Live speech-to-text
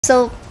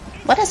So,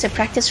 what does your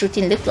practice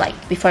routine look like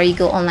before you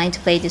go online to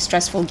play this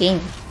stressful game?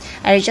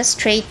 Are you just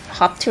straight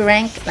hop to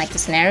rank like the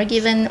scenario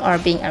given, or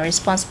being a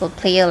responsible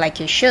player like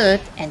you should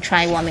and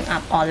try warming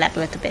up or lap a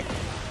little bit?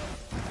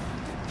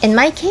 In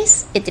my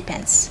case, it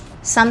depends.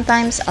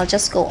 Sometimes I'll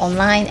just go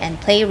online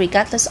and play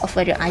regardless of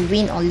whether I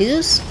win or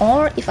lose,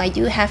 or if I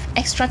do have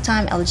extra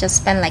time, I'll just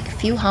spend like a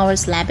few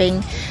hours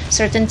labbing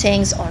certain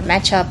things or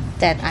matchup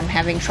that I'm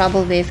having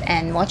trouble with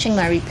and watching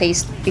my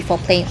replays before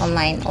playing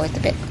online a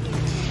little bit.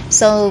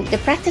 So the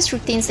practice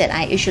routines that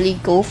I usually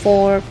go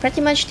for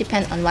pretty much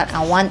depend on what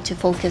I want to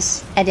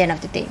focus at the end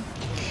of the day.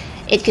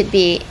 It could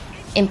be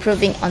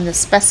improving on the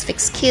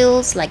specific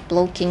skills like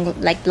blocking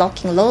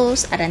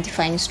lows,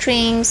 identifying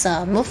strings,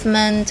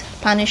 movement,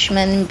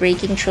 punishment,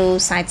 breaking through,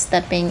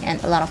 sidestepping,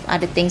 and a lot of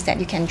other things that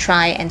you can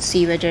try and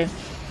see whether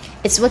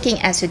it's working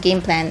as your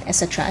game plan,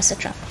 etc.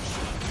 etc.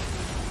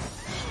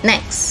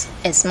 Next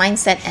is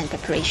mindset and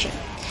preparation.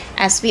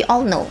 As we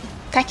all know,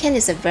 Tekken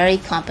is a very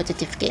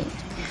competitive game.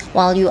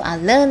 While you are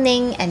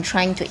learning and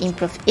trying to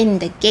improve in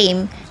the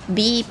game,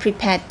 be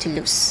prepared to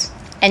lose.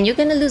 And you're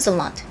gonna lose a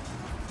lot.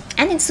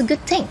 And it's a good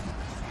thing.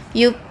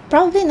 You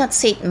probably not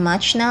say it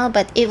much now,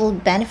 but it will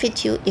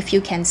benefit you if you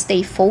can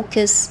stay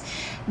focused,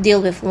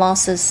 deal with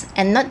losses,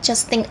 and not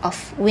just think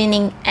of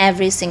winning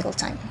every single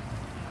time.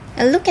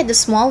 And look at the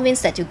small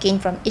wins that you gain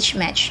from each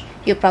match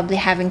you're probably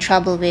having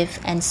trouble with,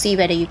 and see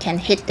whether you can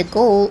hit the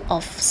goal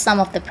of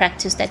some of the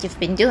practice that you've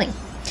been doing.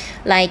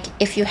 Like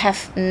if you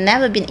have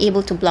never been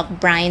able to block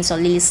Brian's or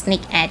Lily's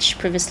sneak edge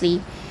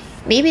previously,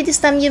 maybe this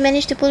time you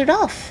managed to pull it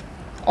off.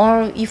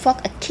 Or you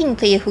fought a king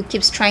player who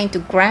keeps trying to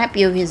grab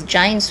you with his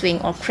giant swing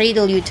or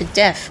cradle you to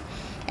death,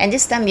 and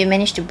this time you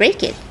managed to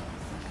break it.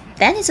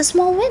 Then it's a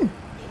small win.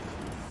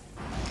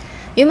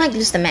 You might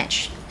lose the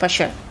match, for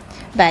sure,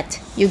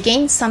 but you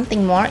gain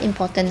something more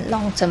important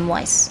long-term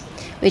wise,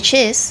 which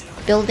is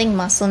building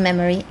muscle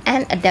memory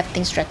and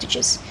adapting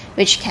strategies,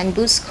 which can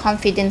boost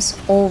confidence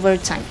over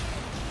time.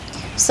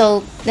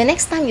 So the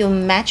next time you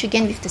match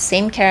again with the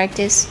same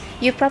characters,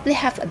 you probably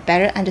have a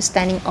better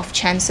understanding of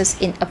chances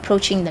in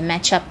approaching the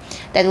matchup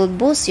that will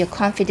boost your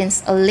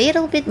confidence a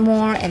little bit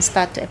more and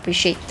start to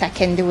appreciate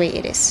Tekken the way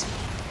it is.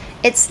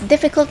 It's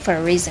difficult for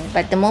a reason,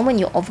 but the moment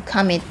you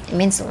overcome it, it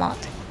means a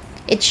lot.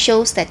 It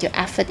shows that your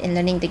effort in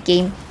learning the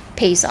game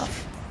pays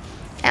off.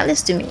 At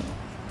least to me.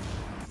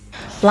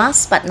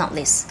 Last but not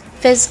least,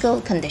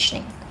 physical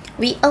conditioning.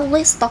 We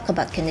always talk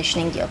about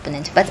conditioning the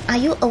opponent, but are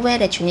you aware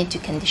that you need to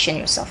condition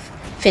yourself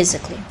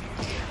physically?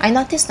 I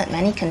noticed not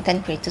many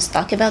content creators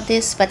talk about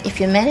this, but if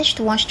you managed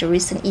to watch the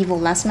recent Evo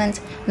last month,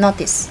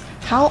 notice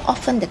how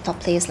often the top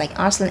players like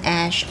Arslan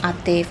Ash,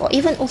 Atif, or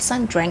even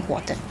Ulsan drank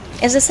water.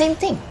 It's the same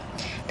thing.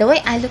 The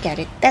way I look at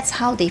it, that's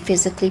how they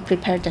physically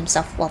prepare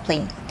themselves while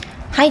playing.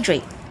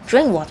 Hydrate,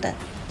 drink water.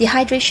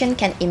 Dehydration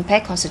can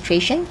impair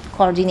concentration,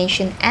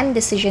 coordination, and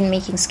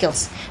decision-making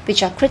skills,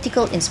 which are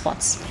critical in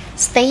sports.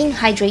 Staying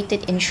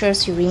hydrated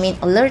ensures you remain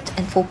alert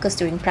and focused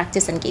during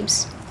practice and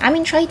games. I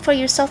mean, try it for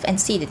yourself and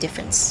see the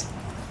difference.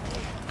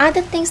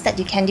 Other things that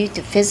you can do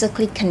to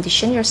physically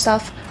condition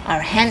yourself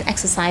are hand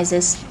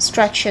exercises,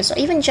 stretches, or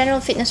even general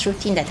fitness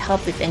routine that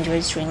help with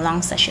endurance during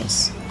long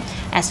sessions.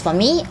 As for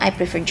me, I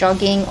prefer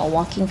jogging or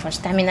walking for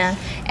stamina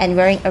and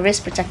wearing a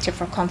wrist protector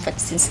for comfort,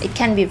 since it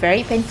can be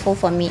very painful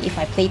for me if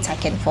I play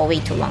Tekken for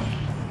way too long.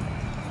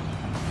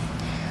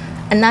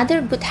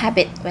 Another good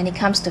habit when it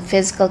comes to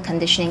physical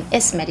conditioning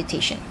is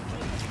meditation.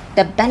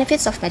 The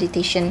benefits of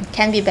meditation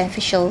can be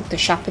beneficial to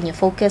sharpen your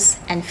focus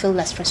and feel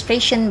less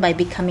frustration by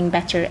becoming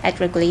better at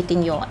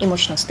regulating your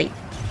emotional state.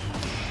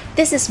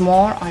 This is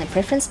more on a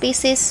preference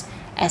basis,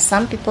 as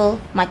some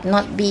people might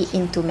not be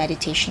into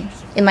meditation.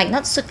 It might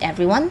not suit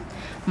everyone,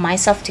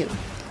 myself too.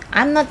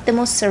 I'm not the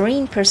most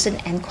serene person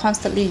and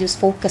constantly lose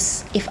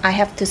focus if I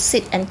have to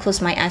sit and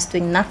close my eyes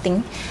doing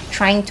nothing,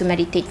 trying to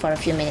meditate for a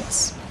few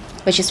minutes.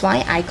 Which is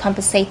why I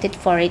compensated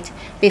for it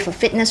with a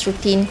fitness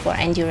routine for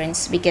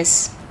endurance,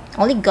 because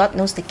only God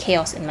knows the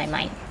chaos in my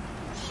mind.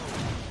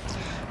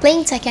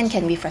 Playing Tekken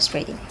can be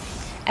frustrating,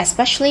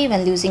 especially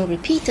when losing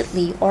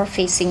repeatedly or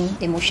facing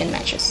demotion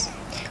matches.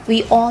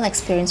 We all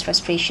experience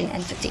frustration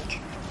and fatigue,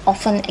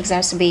 often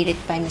exacerbated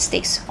by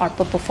mistakes or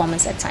poor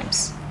performance at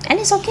times. And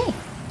it's okay.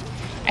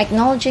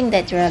 Acknowledging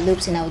that there are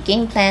loops in our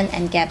game plan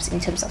and gaps in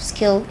terms of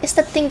skill is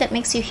the thing that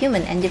makes you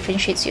human and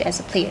differentiates you as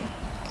a player.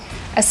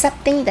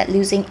 Accepting that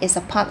losing is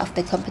a part of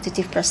the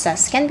competitive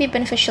process can be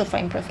beneficial for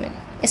improvement.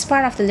 It's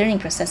part of the learning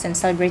process, and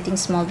celebrating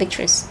small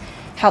victories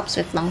helps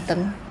with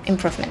long-term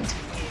improvement.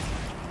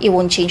 It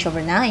won't change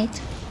overnight.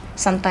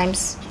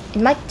 Sometimes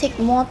it might take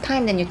more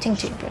time than you think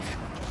to improve.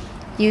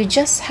 You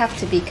just have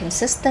to be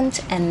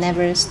consistent and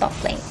never stop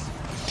playing.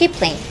 Keep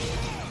playing.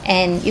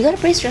 And you gotta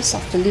brace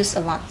yourself to lose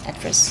a lot at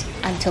first,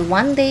 until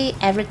one day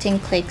everything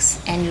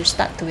clicks and you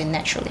start to win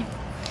naturally.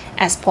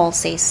 As Paul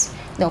says,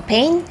 no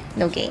pain,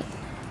 no gain.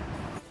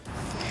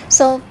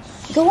 So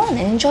go on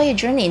and enjoy your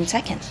journey in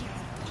Tekken.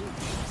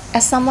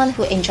 As someone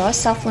who enjoys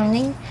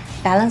self-learning,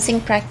 Balancing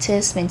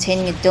practice,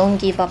 maintaining a don't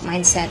give up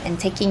mindset, and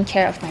taking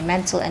care of my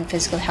mental and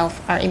physical health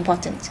are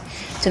important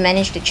to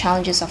manage the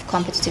challenges of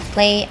competitive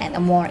play and a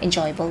more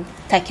enjoyable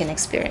Tekken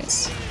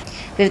experience.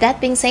 With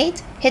that being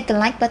said, hit the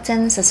like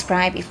button,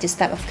 subscribe if this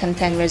type of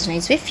content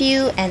resonates with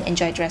you, and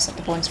enjoy the rest of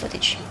the bonus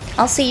footage.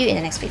 I'll see you in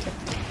the next video.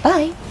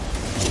 Bye!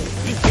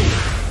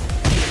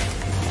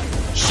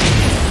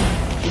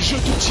 Je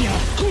te tiens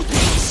coup de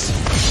grâce.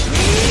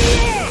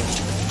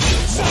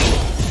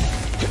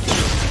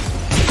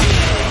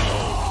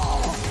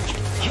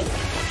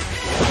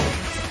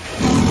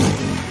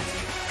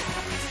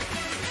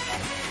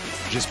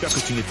 J'espère que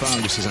tu n'es pas un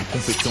de ces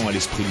incompétents à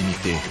l'esprit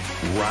limité.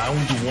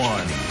 Round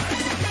 1.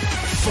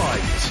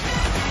 Fight!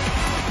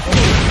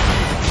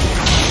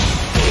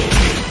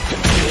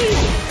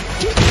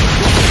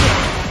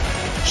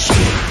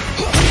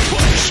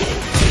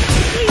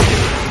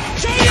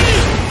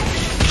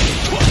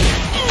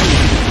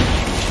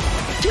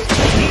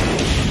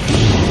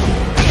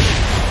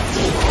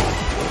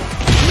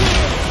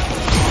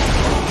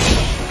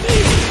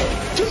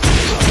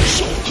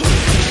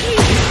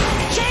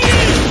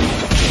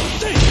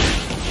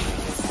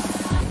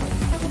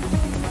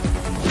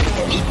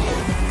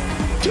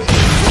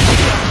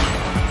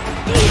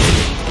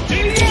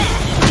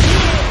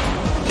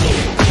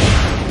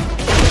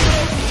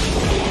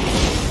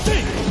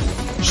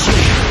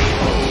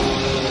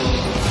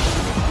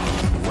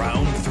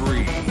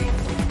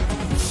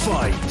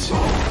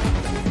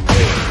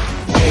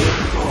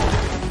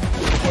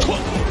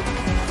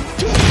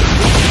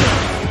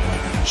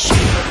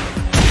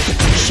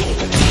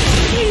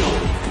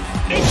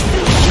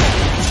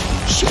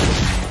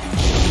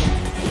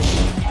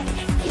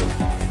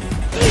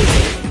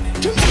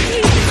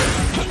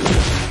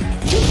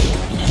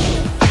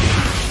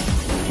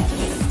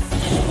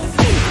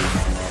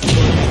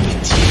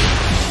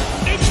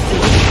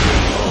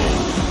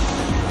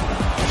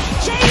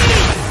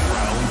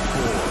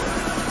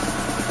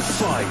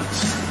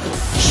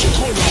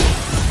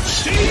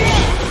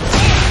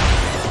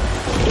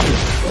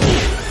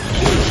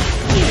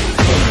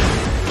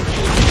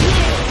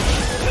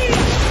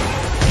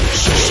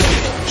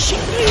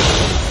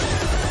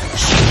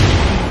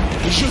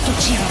 Je te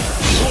tiens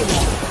trop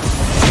loin.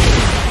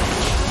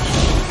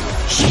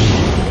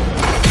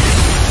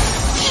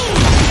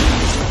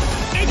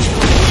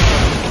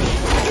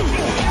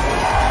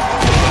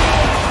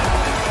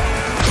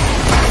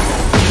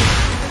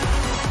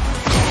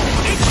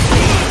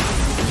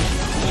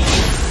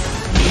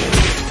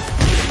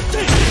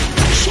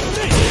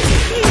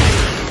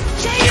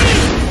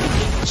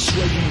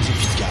 Soyons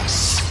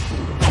efficaces.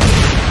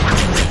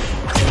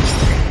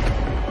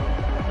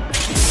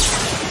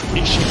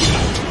 Échec.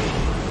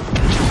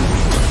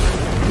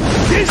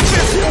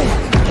 Dispersion.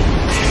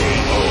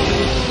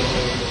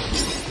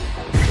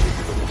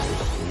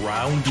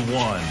 Round 1.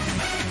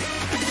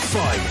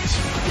 Fight!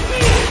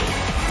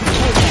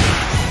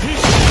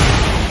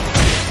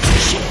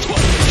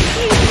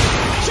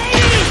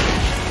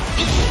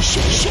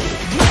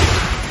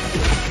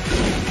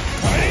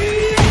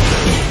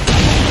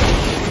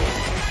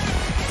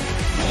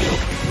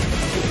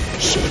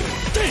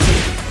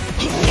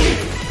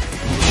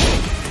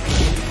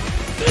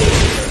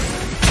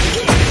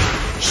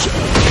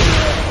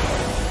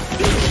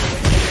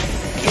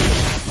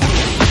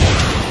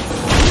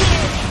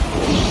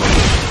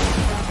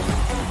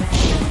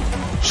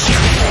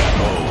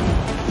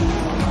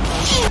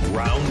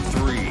 Round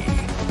 3.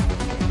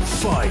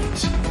 Fight!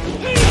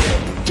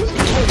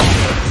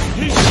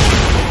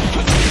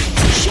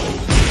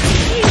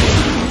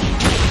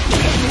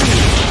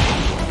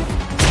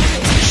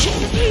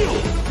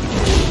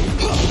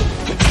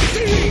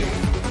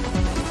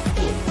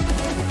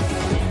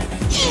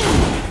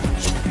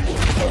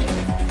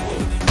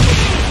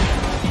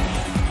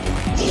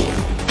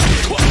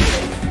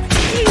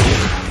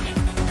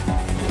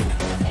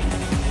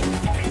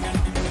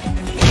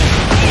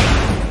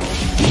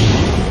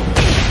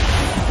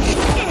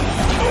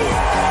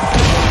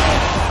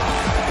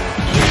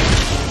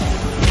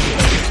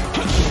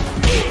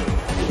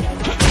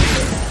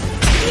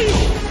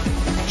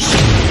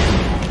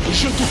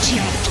 Je te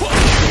tiens, toi.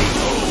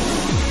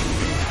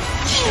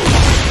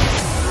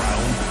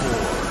 Round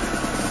 4.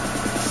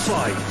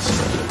 Fight!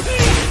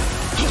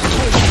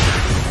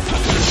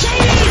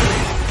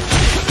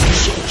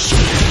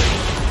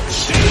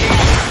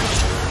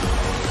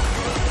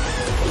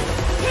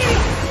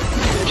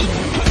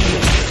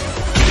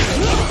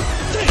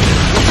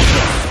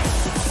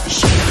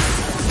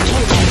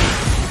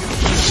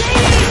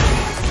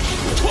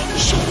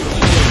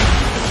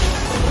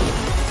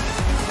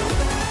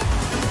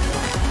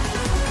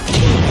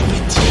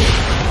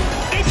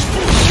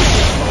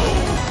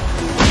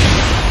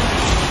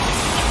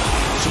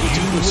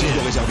 Possible de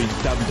réserver une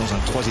table dans un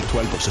 3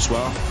 étoiles pour ce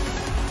soir?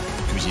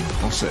 Cuisine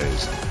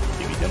française,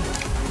 évidemment.